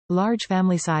Large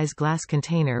family-size glass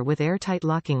container with airtight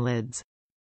locking lids.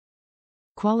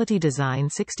 Quality design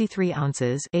 63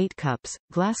 ounces 8 cups,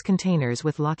 glass containers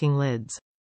with locking lids.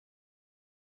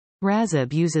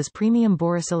 Razab uses premium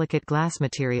borosilicate glass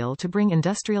material to bring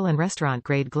industrial and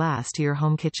restaurant-grade glass to your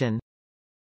home kitchen.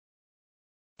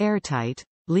 Airtight,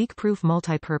 leak-proof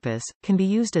multipurpose, can be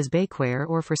used as bakeware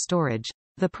or for storage.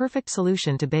 The perfect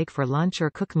solution to bake for lunch or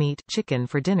cook meat, chicken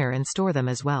for dinner and store them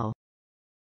as well.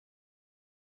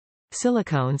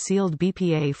 Silicone sealed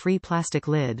BPA-free plastic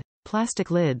lid. Plastic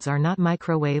lids are not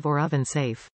microwave or oven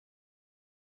safe.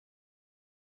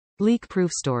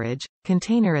 Leak-proof storage.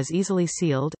 Container is easily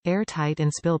sealed, airtight and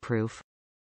spill-proof.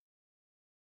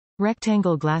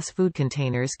 Rectangle glass food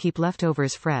containers keep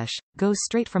leftovers fresh, goes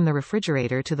straight from the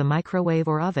refrigerator to the microwave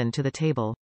or oven to the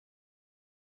table.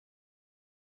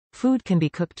 Food can be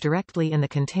cooked directly in the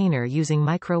container using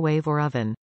microwave or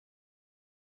oven.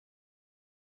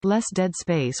 Less dead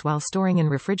space while storing in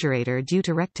refrigerator due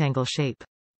to rectangle shape.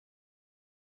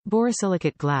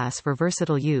 Borosilicate glass for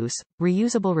versatile use,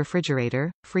 reusable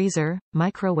refrigerator, freezer,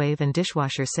 microwave and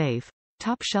dishwasher safe.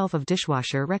 Top shelf of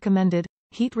dishwasher recommended,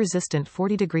 heat resistant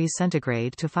 40 degrees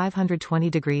centigrade to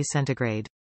 520 degrees centigrade.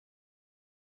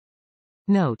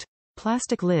 Note: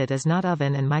 plastic lid is not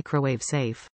oven and microwave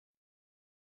safe.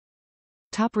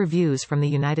 Top reviews from the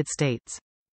United States.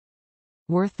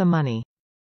 Worth the money.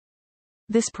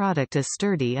 This product is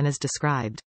sturdy and as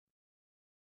described.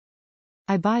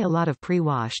 I buy a lot of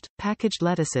pre-washed, packaged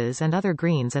lettuces and other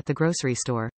greens at the grocery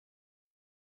store.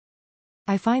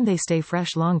 I find they stay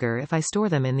fresh longer if I store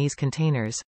them in these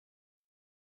containers.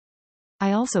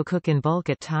 I also cook in bulk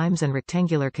at times, and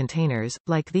rectangular containers,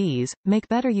 like these, make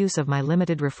better use of my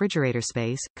limited refrigerator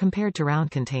space, compared to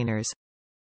round containers.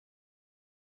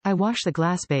 I wash the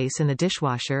glass base in the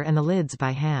dishwasher and the lids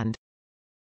by hand.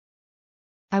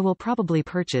 I will probably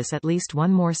purchase at least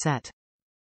one more set.